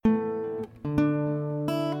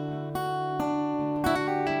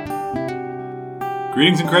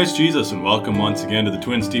Greetings in Christ Jesus, and welcome once again to the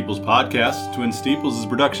Twin Steeples podcast. Twin Steeples is a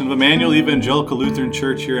production of Emmanuel Evangelical Lutheran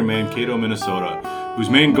Church here in Mankato, Minnesota, whose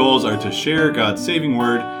main goals are to share God's saving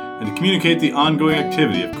word and to communicate the ongoing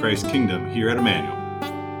activity of Christ's kingdom here at Emmanuel.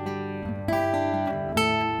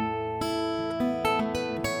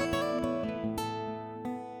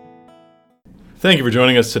 Thank you for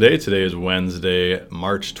joining us today. Today is Wednesday,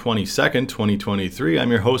 March 22nd, 2023.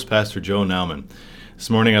 I'm your host, Pastor Joe Nauman. This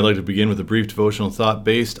morning I'd like to begin with a brief devotional thought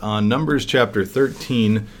based on Numbers chapter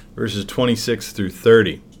 13, verses 26 through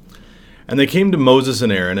 30. And they came to Moses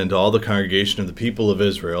and Aaron and to all the congregation of the people of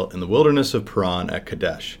Israel in the wilderness of Paran at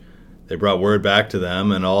Kadesh. They brought word back to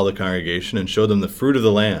them and all the congregation and showed them the fruit of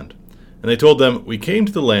the land. And they told them, "We came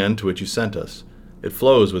to the land to which you sent us. It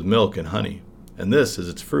flows with milk and honey, and this is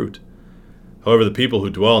its fruit. However, the people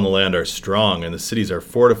who dwell in the land are strong, and the cities are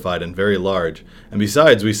fortified and very large. And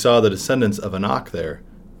besides, we saw the descendants of Anak there.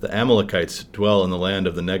 The Amalekites dwell in the land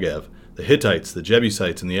of the Negev. The Hittites, the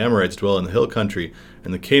Jebusites, and the Amorites dwell in the hill country,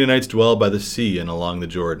 and the Canaanites dwell by the sea and along the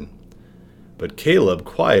Jordan." But Caleb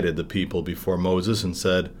quieted the people before Moses and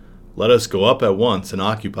said, "Let us go up at once and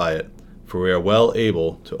occupy it, for we are well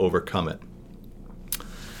able to overcome it."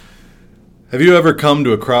 Have you ever come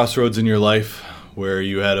to a crossroads in your life where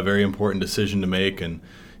you had a very important decision to make and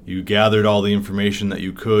you gathered all the information that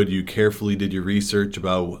you could, you carefully did your research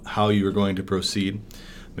about how you were going to proceed?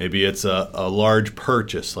 Maybe it's a large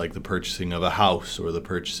purchase, like the purchasing of a house or the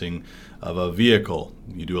purchasing of a vehicle.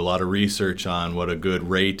 You do a lot of research on what a good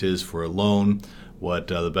rate is for a loan, what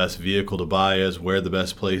the best vehicle to buy is, where the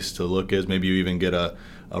best place to look is. Maybe you even get a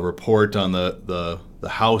report on the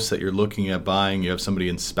house that you're looking at buying. You have somebody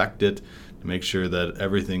inspect it to make sure that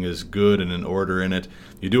everything is good and in order in it.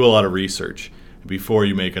 You do a lot of research before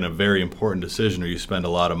you make a very important decision, or you spend a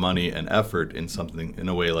lot of money and effort in something in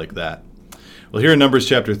a way like that. Well, here in Numbers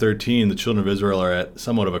chapter 13, the children of Israel are at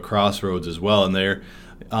somewhat of a crossroads as well, and they're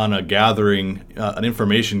on an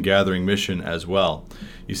information gathering mission as well.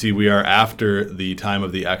 You see, we are after the time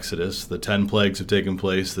of the Exodus. The 10 plagues have taken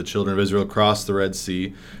place. The children of Israel crossed the Red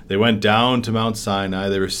Sea. They went down to Mount Sinai.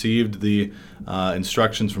 They received the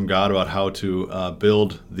instructions from God about how to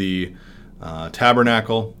build the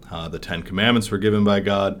tabernacle. The 10 Commandments were given by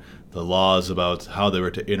God. The laws about how they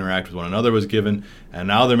were to interact with one another was given. And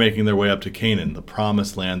now they're making their way up to Canaan, the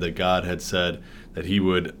promised land that God had said that he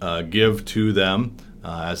would give to them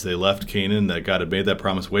as they left Canaan, that God had made that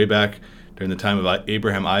promise way back during the time of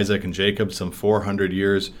Abraham, Isaac, and Jacob, some 400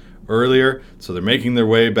 years earlier. So they're making their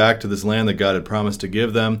way back to this land that God had promised to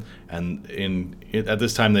give them. And at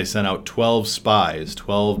this time, they sent out 12 spies,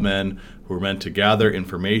 12 men who were meant to gather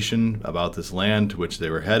information about this land to which they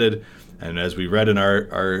were headed. And as we read in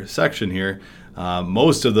our section here,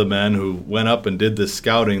 most of the men who went up and did this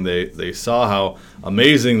scouting, they saw how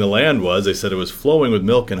amazing the land was. They said it was flowing with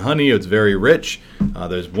milk and honey. It's very rich.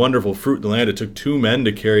 There's wonderful fruit in the land. It took 2 men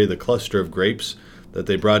to carry the cluster of grapes that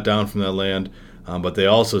they brought down from that land. But they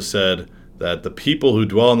also said that the people who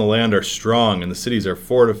dwell in the land are strong, and the cities are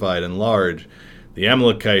fortified and large. The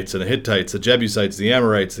Amalekites and the Hittites, the Jebusites, the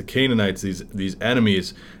Amorites, the Canaanites, these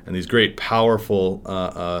enemies and these great powerful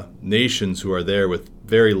nations who are there with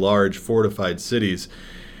very large fortified cities.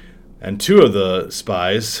 And 2 of the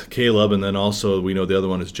spies, Caleb, and then also we know the other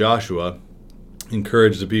one is Joshua,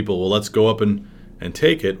 encouraged the people, well, let's go up and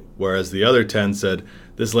take it, whereas the other 10 said,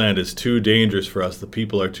 this land is too dangerous for us, the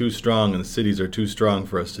people are too strong, and the cities are too strong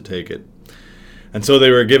for us to take it. And so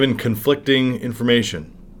they were given conflicting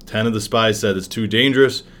information. 10 of the spies said it's too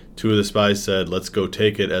dangerous. 2 of the spies said, let's go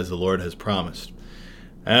take it as the Lord has promised.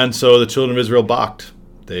 And so the children of Israel balked.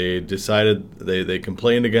 They decided, they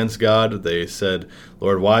complained against God. They said,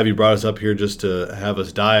 Lord, why have you brought us up here just to have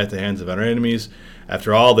us die at the hands of our enemies?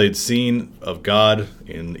 After all they'd seen of God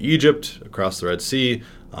in Egypt, across the Red Sea,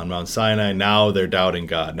 on Mount Sinai, now they're doubting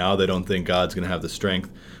God. Now they don't think God's going to have the strength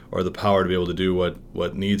or the power to be able to do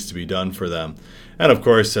what needs to be done for them. And of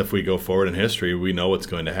course, if we go forward in history, we know what's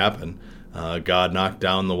going to happen. God knocked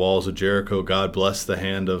down the walls of Jericho. God blessed the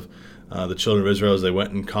hand of the children of Israel as they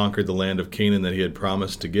went and conquered the land of Canaan that he had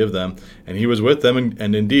promised to give them. And he was with them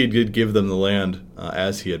and indeed did give them the land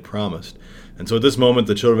as he had promised. And so at this moment,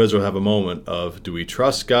 the children of Israel have a moment of, do we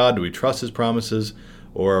trust God? Do we trust his promises?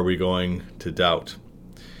 Or are we going to doubt?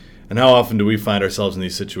 And how often do we find ourselves in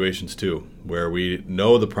these situations too, where we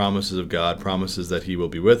know the promises of God, promises that he will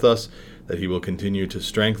be with us, that he will continue to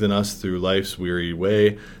strengthen us through life's weary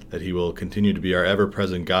way, that he will continue to be our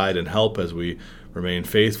ever-present guide and help as we remain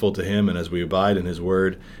faithful to him and as we abide in his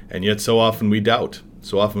word. And yet so often we doubt.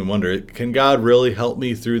 So often we wonder, can God really help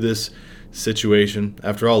me through this situation.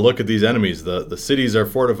 After all, look at these enemies. The cities are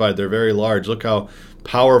fortified. They're very large. Look how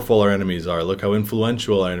powerful our enemies are. Look how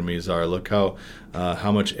influential our enemies are. Look how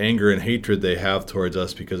much anger and hatred they have towards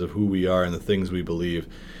us because of who we are and the things we believe.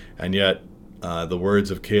 And yet, the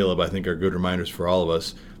words of Caleb, I think, are good reminders for all of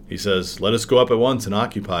us. He says, let us go up at once and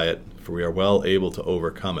occupy it, for we are well able to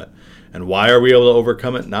overcome it. And why are we able to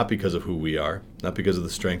overcome it? Not because of who we are, not because of the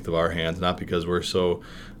strength of our hands, not because we're so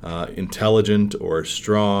intelligent or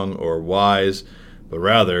strong or wise, but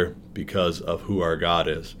rather because of who our God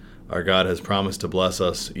is. Our God has promised to bless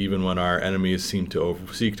us even when our enemies seek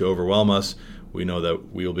to overwhelm us. We know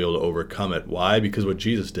that we will be able to overcome it. Why? Because what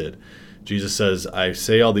Jesus did. Jesus says, I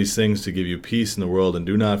say all these things to give you peace in the world, and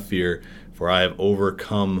do not fear, for I have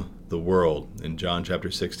overcome the world. In John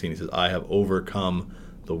chapter 16, he says, I have overcome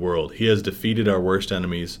the world. He has defeated our worst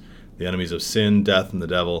enemies, the enemies of sin, death, and the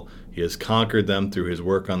devil. He has conquered them through his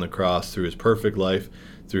work on the cross, through his perfect life,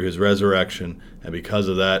 through his resurrection, and because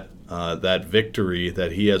of that, that victory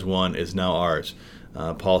that he has won is now ours.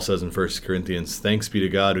 Paul says in 1 Corinthians, thanks be to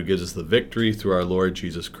God who gives us the victory through our Lord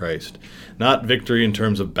Jesus Christ. Not victory in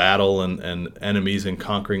terms of battle and enemies and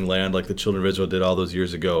conquering land like the children of Israel did all those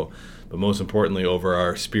years ago, but most importantly over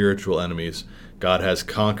our spiritual enemies. God has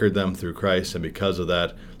conquered them through Christ, and because of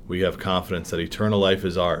that, we have confidence that eternal life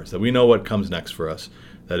is ours, that we know what comes next for us,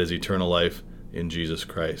 that is eternal life in Jesus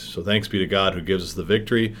Christ. So thanks be to God who gives us the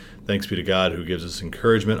victory. Thanks be to God who gives us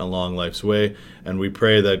encouragement along life's way. And we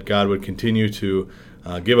pray that God would continue to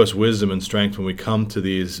give us wisdom and strength when we come to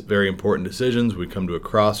these very important decisions. We come to a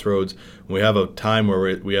crossroads. When we have a time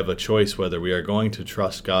where we have a choice whether we are going to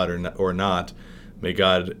trust God or not. May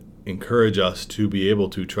God encourage us to be able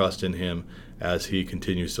to trust in him as he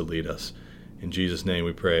continues to lead us. In Jesus' name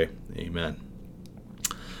we pray. Amen.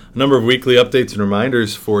 A number of weekly updates and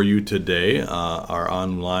reminders for you today. Our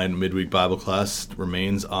online midweek Bible class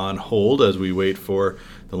remains on hold as we wait for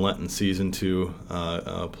the Lenten season to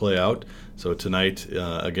play out. So tonight,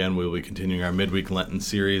 again, we'll be continuing our midweek Lenten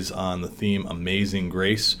series on the theme Amazing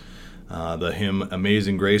Grace. The hymn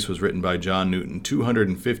Amazing Grace was written by John Newton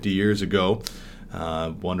 250 years ago.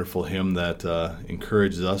 Wonderful hymn that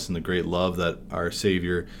encourages us in the great love that our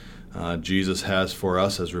Savior Jesus has for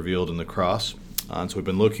us as revealed in the cross. So we've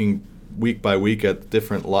been looking week by week at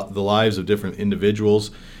the lives of different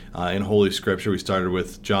individuals in Holy Scripture. We started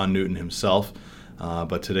with John Newton himself,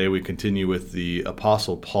 but today we continue with the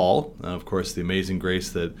Apostle Paul, and of course the amazing grace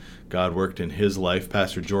that God worked in his life.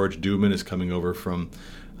 Pastor George Duman is coming over from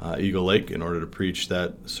Eagle Lake in order to preach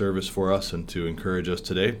that service for us and to encourage us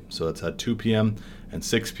today. So that's at 2 p.m. and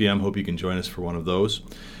 6 p.m. Hope you can join us for one of those.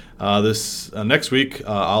 This next week,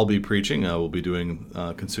 I'll be preaching. We'll be doing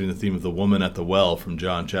considering the theme of the woman at the well from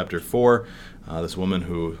John chapter 4. This woman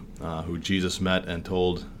who Jesus met and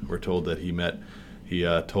we're told that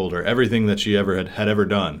he told her everything that she had ever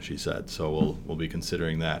done, she said. So we'll be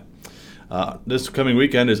considering that. This coming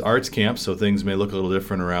weekend is Arts Camp, so things may look a little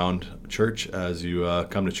different around church as you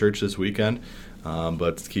come to church this weekend.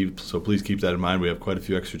 But please keep that in mind. We have quite a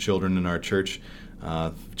few extra children in our church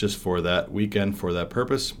just for that weekend, for that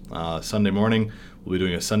purpose. Sunday morning, we'll be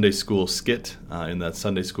doing a Sunday school skit in that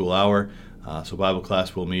Sunday school hour. So Bible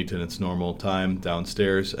class will meet in its normal time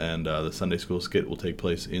downstairs, and the Sunday school skit will take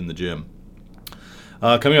place in the gym.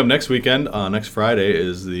 Coming up next weekend, next Friday,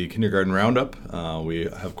 is the kindergarten Roundup. We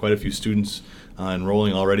have quite a few students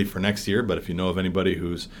enrolling already for next year, but if you know of anybody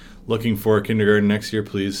who's looking for a kindergarten next year,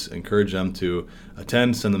 please encourage them to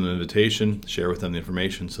attend, send them an invitation, share with them the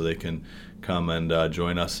information so they can come and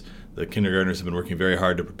join us. The kindergartners have been working very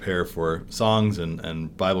hard to prepare for songs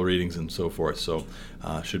and Bible readings and so forth, so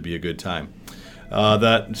should be a good time.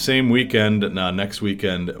 That same weekend, next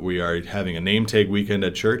weekend, we are having a name tag weekend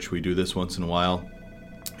at church. We do this once in a while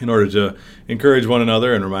in order to encourage one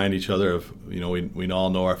another and remind each other of, we all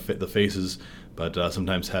know the faces, but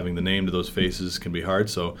sometimes having the name to those faces can be hard.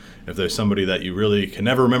 So if there's somebody that you really can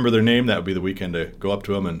never remember their name, that would be the weekend to go up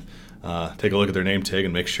to them and take a look at their name tag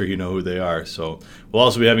and make sure you know who they are. So we'll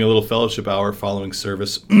also be having a little fellowship hour following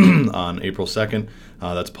service on April 2nd.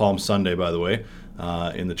 That's Palm Sunday, by the way,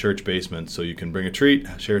 in the church basement. So you can bring a treat,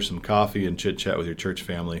 share some coffee, and chit-chat with your church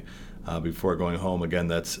family before going home. Again,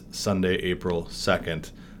 that's Sunday, April 2nd.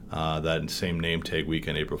 That same name tag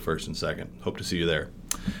weekend, April 1st and 2nd. Hope to see you there.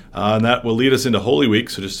 And that will lead us into Holy Week.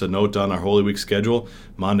 So just a note on our Holy Week schedule.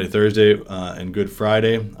 Monday, Thursday, and Good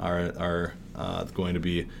Friday are going to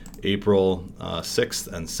be April 6th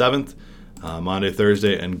and 7th. Monday,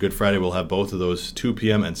 Thursday, and Good Friday we'll have both of those 2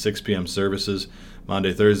 p.m. and 6 p.m. services.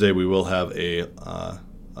 Monday, Thursday we will have a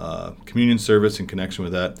communion service in connection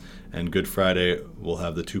with that. And Good Friday we'll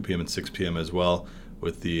have the 2 p.m. and 6 p.m. as well.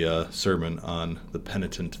 with the sermon on the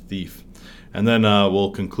penitent thief. And then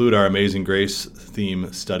we'll conclude our Amazing Grace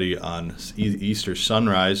theme study on Easter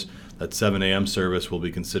sunrise. At 7 a.m. service, we'll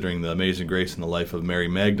be considering the Amazing Grace in the life of Mary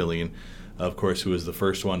Magdalene, of course, who was the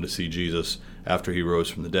first one to see Jesus after he rose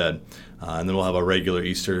from the dead. And then we'll have a regular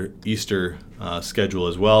Easter schedule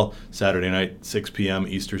as well. Saturday night, 6 p.m.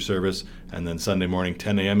 Easter service, and then Sunday morning,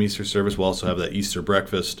 10 a.m. Easter service. We'll also have that Easter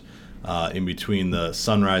breakfast in between the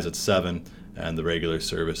sunrise at 7 and the regular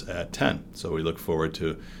service at 10. So we look forward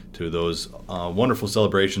to those wonderful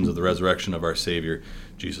celebrations of the resurrection of our Savior,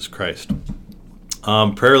 Jesus Christ.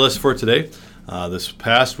 Prayer list for today. This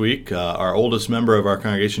past week, our oldest member of our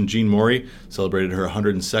congregation, Jean Moeri, celebrated her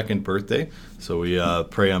 102nd birthday. So we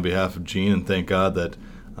pray on behalf of Jean and thank God that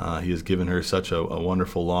He has given her such a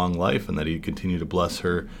wonderful long life and that He continue to bless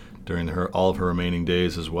her during all of her remaining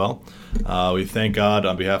days as well. We thank God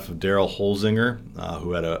on behalf of Daryl Holzinger,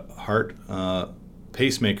 who had a heart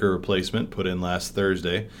pacemaker replacement put in last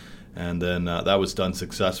Thursday, and then that was done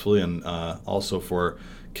successfully, and also for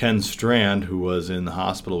Ken Strand, who was in the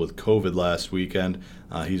hospital with COVID last weekend.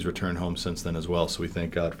 He's returned home since then as well, so we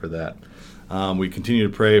thank God for that. We continue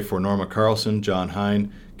to pray for Norma Carlson, John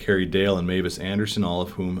Hein, Carrie, Dahle, and Mavis Anderson, all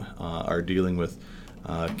of whom are dealing with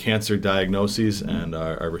cancer diagnoses and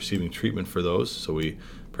are receiving treatment for those. So we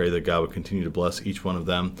pray that God would continue to bless each one of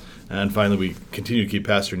them. And finally, we continue to keep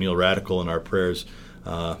Pastor Neal Radichel in our prayers.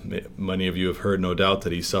 Many of you have heard, no doubt,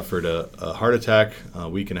 that he suffered a heart attack a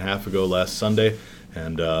week and a half ago last Sunday,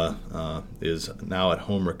 and is now at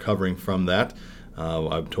home recovering from that.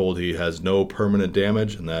 I'm told he has no permanent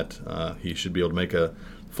damage and that he should be able to make a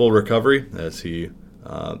full recovery as he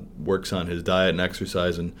works on his diet and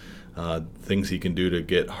exercise and things he can do to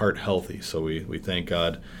get heart healthy. So we thank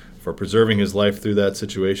God for preserving his life through that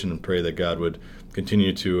situation and pray that God would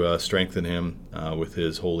continue to strengthen him with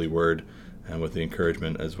his holy word and with the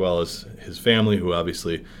encouragement, as well as his family, who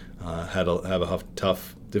obviously have a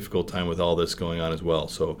tough, difficult time with all this going on as well.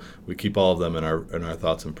 So we keep all of them in our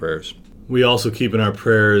thoughts and prayers. We also keep in our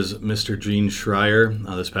prayers Mr. Gene Schreier.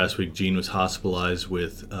 This past week, Gene was hospitalized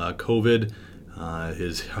with COVID.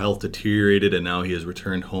 His health deteriorated, and now he has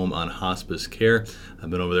returned home on hospice care. I've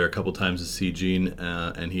been over there a couple times to see Gene,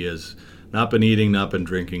 and he has not been eating, not been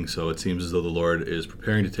drinking, so it seems as though the Lord is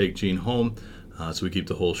preparing to take Gene home. So we keep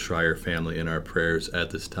the whole Schreier family in our prayers at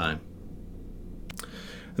this time.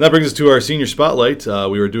 And that brings us to our senior spotlight.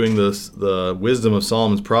 We were doing the Wisdom of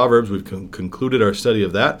Solomon's Proverbs. We've concluded our study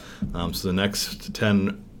of that. So the next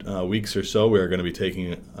 10 weeks or so, we are going to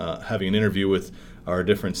be having an interview with our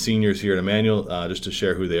different seniors here at Emmanuel, just to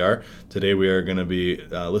share who they are. Today we are going to be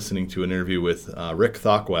listening to an interview with Rick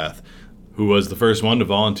Thokwath, who was the first one to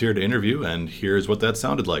volunteer to interview, and here's what that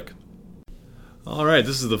sounded like. All right,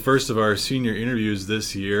 this is the first of our senior interviews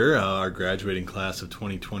this year, our graduating class of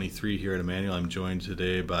 2023 here at Emmanuel. I'm joined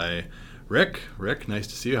today by Rick. Rick, nice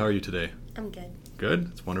to see you. How are you today? I'm good. Good.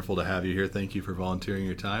 It's wonderful to have you here. Thank you for volunteering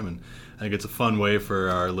your time. And I think it's a fun way for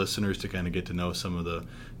our listeners to kind of get to know some of the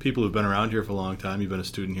people who've been around here for a long time. You've been a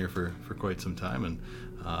student here for quite some time, and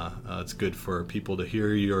it's good for people to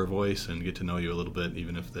hear your voice and get to know you a little bit,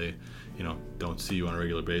 even if they, don't see you on a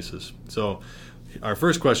regular basis. So our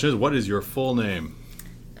first question is, what is your full name?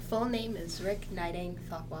 The full name is Rick Nidang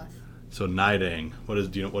Thokwath. So Nidang. What does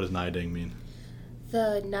Nidang mean?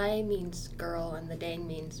 The Nai means girl and the Dang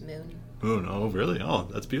means moon. Moon. Oh, really? Oh,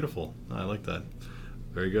 that's beautiful. I like that.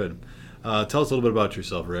 Very good. Tell us a little bit about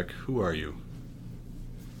yourself, Rick. Who are you?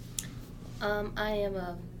 I am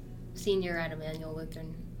a senior at Emmanuel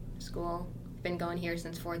Lutheran School. Been going here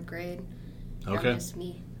since 4th grade. Okay. Youngest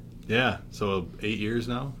me. Yeah. So 8 years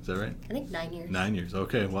now. Is that right? I think 9 years. 9 years.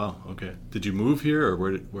 Okay. Wow. Okay. Did you move here, or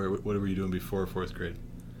what were you doing before 4th grade?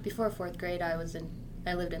 Before 4th grade, I lived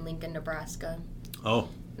in Lincoln, Nebraska. Oh.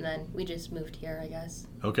 And then we just moved here, I guess.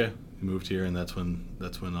 Okay. You moved here, and that's when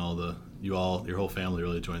your whole family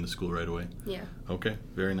really joined the school right away. Yeah. Okay.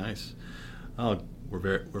 Very nice. Oh, we're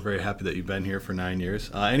very happy that you've been here for 9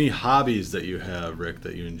 years. Any hobbies that you have, Rick,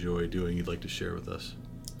 that you enjoy doing you'd like to share with us?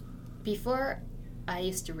 Before, I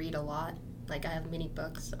used to read a lot. Like, I have mini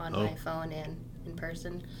books on my phone and in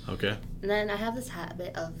person. Okay. And then I have this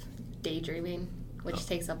habit of daydreaming, which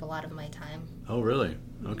takes up a lot of my time. Oh, really?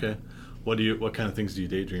 Okay. What kind of things do you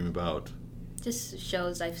daydream about? Just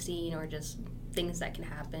shows I've seen or just things that can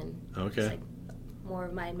happen. Okay. It's like more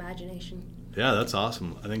of my imagination. Yeah, that's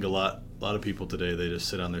awesome. I think a lot of people today, they just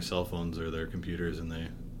sit on their cell phones or their computers, and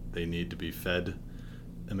they need to be fed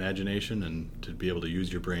imagination and to be able to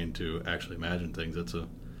use your brain to actually imagine things. That's a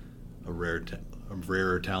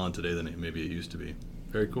rarer talent today than maybe it used to be.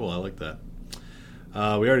 Very cool. I like that.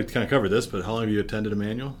 We already kind of covered this, but how long have you attended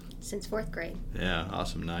Emmanuel? Since 4th grade. Yeah,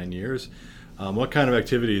 awesome. 9 years. What kind of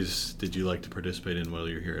activities did you like to participate in while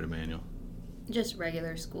you're here at Emmanuel? Just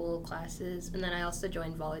regular school classes, and then I also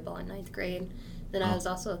joined volleyball in 9th grade. Then I was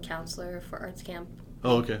also a counselor for arts camp.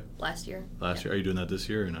 Oh, okay. Last year. Last year. Are you doing that this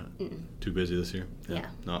year or not? Mm-mm. Too busy this year? Yeah.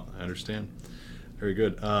 No, I understand. Very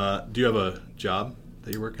good. Do you have a job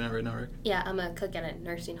that you're working at right now, Rick? Yeah, I'm a cook at a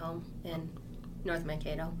nursing home in North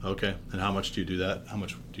Mankato. Okay. And how much do you do that? How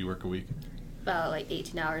much do you work a week? About like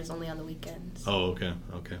 18 hours only on the weekends. Oh, okay.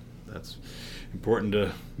 Okay. That's important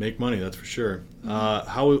to make money, that's for sure.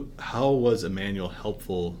 How was Emmanuel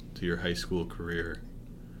helpful to your high school career?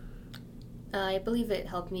 I believe it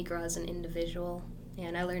helped me grow as an individual,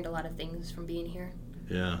 and I learned a lot of things from being here.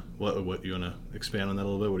 Yeah. What you want to expand on that a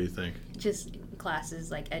little bit? What do you think? Just classes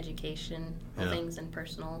like education, things and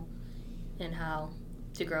personal, and how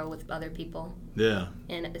to grow with other people. Yeah.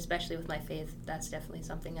 And especially with my faith, that's definitely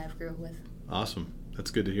something I've grew with. Awesome.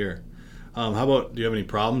 That's good to hear. How about, do you have any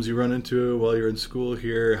problems you run into while you're in school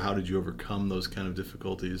here? How did you overcome those kind of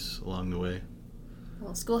difficulties along the way?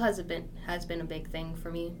 Well, school has been a big thing for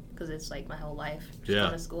me because it's like my whole life, just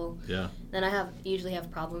going to school. Yeah. Then I usually have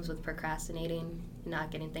problems with procrastinating,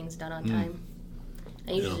 not getting things done on time.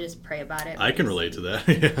 I usually just pray about it. I can relate to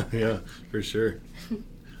that. yeah, for sure.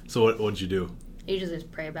 So what'd you do? I usually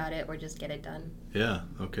just pray about it or just get it done. Yeah,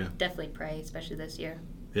 okay. Definitely pray, especially this year.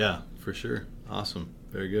 Yeah, for sure. Awesome.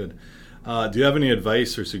 Very good. Do you have any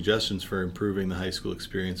advice or suggestions for improving the high school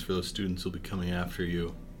experience for those students who'll be coming after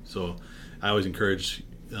you? So I always encourage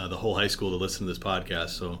the whole high school to listen to this podcast.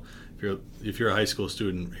 So if you're a high school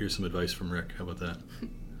student, here's some advice from Rick. How about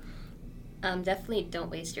that? Definitely don't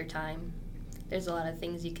waste your time. There's a lot of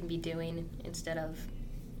things you can be doing instead of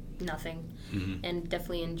nothing. Mm-hmm. And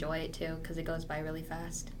definitely enjoy it too because it goes by really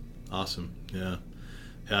fast. Awesome. Yeah,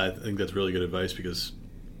 I think that's really good advice because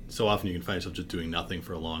so often you can find yourself just doing nothing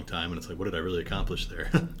for a long time and it's like, what did I really accomplish there?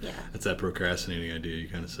 Yeah. That's that procrastinating idea you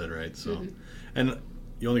kind of said, right? So, and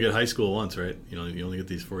you only get high school once, right? You only get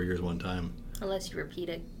these 4 years one time. Unless you repeat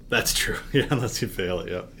it. That's true. Yeah, unless you fail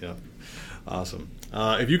it. Yeah. Awesome.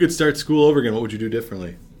 If you could start school over again, what would you do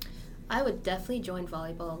differently? I would definitely join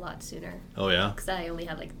volleyball a lot sooner. Oh, yeah? Because I only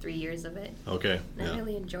had like 3 years of it. Okay. And I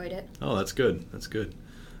really enjoyed it. Oh, that's good. That's good.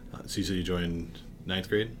 So you said you joined 9th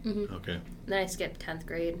grade? Mm-hmm. Okay. And then I skipped 10th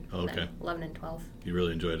grade. Oh, okay. 11 and 12. You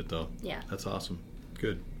really enjoyed it, though? Yeah. That's awesome.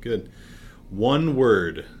 Good. One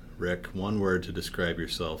word, Rick, one word to describe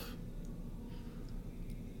yourself.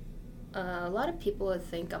 A lot of people would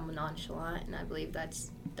think I'm nonchalant, and I believe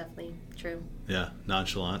that's definitely true. Yeah,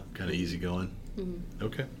 nonchalant, kind of easygoing. Mm-hmm.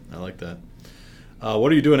 Okay, I like that.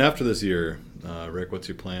 What are you doing after this year, Rick? What's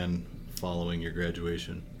your plan following your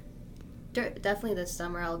graduation? Definitely this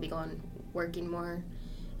summer I'll be working more,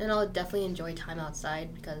 and I'll definitely enjoy time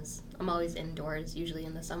outside because I'm always indoors, usually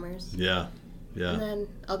in the summers. Yeah. And then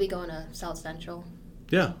I'll be going to South Central.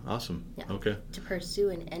 Yeah, awesome. Yeah. Okay. To pursue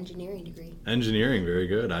an engineering degree. Engineering, very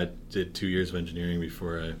good. I did 2 years of engineering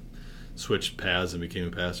before I switched paths and became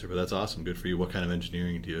a pastor, but that's awesome. Good for you. What kind of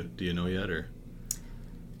engineering do you know yet, or?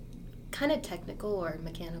 Kind of technical or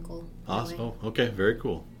mechanical. Awesome. Oh, okay. Very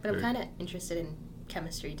cool. But I'm kind of interested in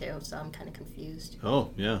chemistry too, so I'm kind of confused.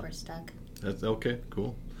 Oh, yeah. Or stuck. That's okay.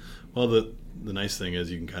 Cool. Well, the nice thing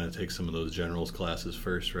is you can kind of take some of those generals classes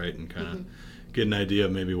first, right, and kind of get an idea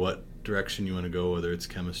of maybe what direction you want to go, whether it's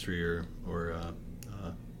chemistry or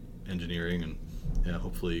engineering, and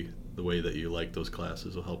hopefully the way that you like those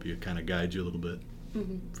classes will help you kind of guide you a little bit.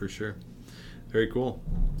 For sure. Very cool.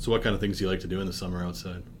 So what kind of things do you like to do in the summer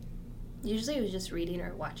outside? Usually it was just reading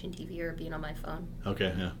or watching TV or being on my phone.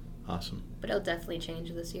 Okay, yeah. Awesome. But it'll definitely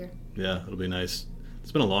change this year. Yeah, it'll be nice.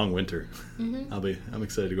 It's been a long winter. I'm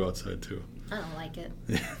excited to go outside too. I don't like it.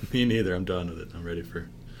 Me neither. I'm done with it. I'm ready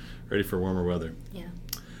for warmer weather. Yeah.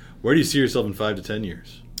 Where do you see yourself in 5 to 10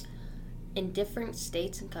 years? In different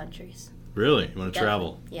states and countries. Really? You want to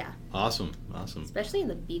travel? Yeah. Awesome. Especially in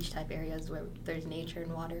the beach type areas where there's nature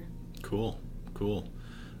and water. Cool.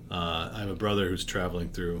 I have a brother who's traveling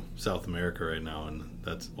through South America right now, and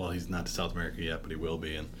he's not to South America yet, but he will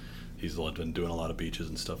be, and he's been doing a lot of beaches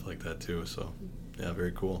and stuff like that too. So, yeah,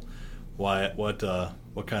 very cool. What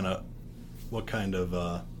kind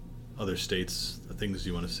of other states, things do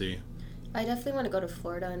you want to see? I definitely want to go to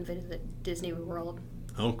Florida and visit Disney World.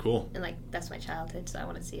 Oh, cool. And that's my childhood, so I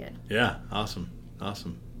want to see it. Yeah, awesome.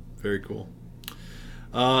 Very cool.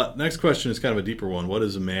 Next question is kind of a deeper one. What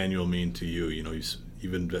does Emmanuel mean to you?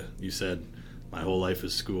 You said my whole life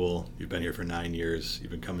is school. You've been here for 9 years.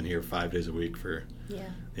 You've been coming here 5 days a week for.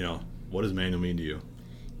 Yeah. What does Emmanuel mean to you?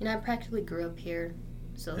 I practically grew up here,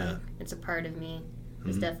 so it's a part of me.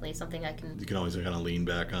 It's definitely something I can. You can always kind of lean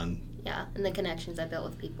back on Yeah, and the connections I built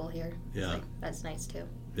with people here. Yeah. That's nice too.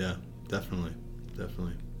 Yeah, definitely.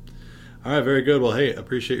 All right, very good. Well, hey,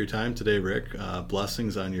 appreciate your time today, Rick.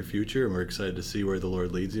 Blessings on your future, and we're excited to see where the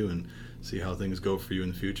Lord leads you and see how things go for you in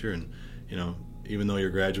the future. And, even though you're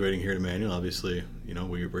graduating here at Emmanuel, obviously,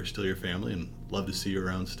 we're still your family and love to see you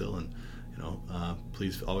around still. And,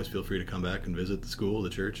 please always feel free to come back and visit the school, the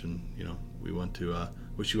church, and, we want to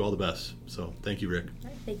wish you all the best. So thank you, Rick. All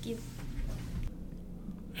right, thank you.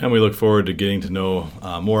 And we look forward to getting to know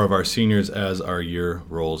more of our seniors as our year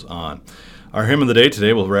rolls on. Our hymn of the day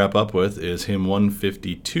today we'll wrap up with is hymn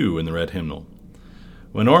 152 in the red hymnal.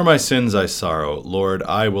 When o'er my sins I sorrow, Lord,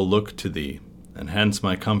 I will look to thee, and hence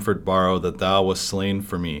my comfort borrow that thou wast slain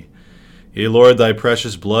for me. Yea, Lord, thy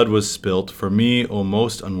precious blood was spilt for me, O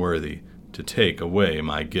most unworthy, to take away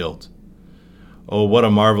my guilt. O what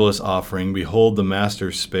a marvelous offering! Behold, the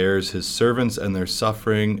Master spares his servants and their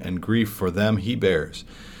suffering, and grief for them he bears.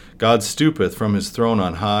 God stoopeth from his throne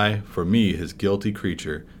on high, for me his guilty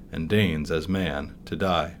creature, and deigns as man to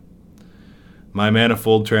die. My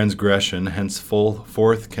manifold transgression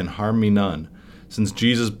henceforth can harm me none, since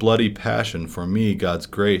Jesus' bloody passion for me God's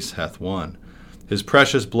grace hath won. His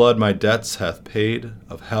precious blood my debts hath paid,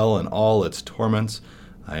 of hell and all its torments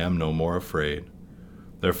I am no more afraid.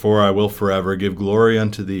 Therefore I will forever give glory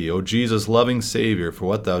unto thee, O Jesus, loving Savior, for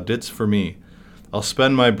what thou didst for me. I'll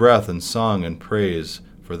spend my breath in song and praise,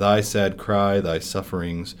 for thy sad cry, thy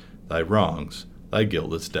sufferings, thy wrongs, thy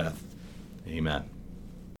guiltless death. Amen.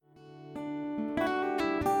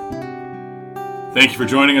 Thank you for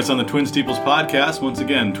joining us on the Twin Steeples podcast. Once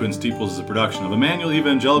again, Twin Steeples is a production of Emmanuel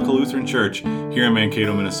Evangelical Lutheran Church here in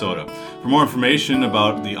Mankato, Minnesota. For more information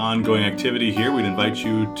about the ongoing activity here, we'd invite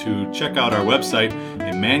you to check out our website,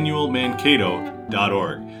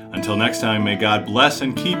 emmanuelmankato.org. Until next time, may God bless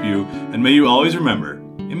and keep you, and may you always remember,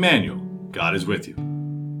 Emmanuel, God is with you.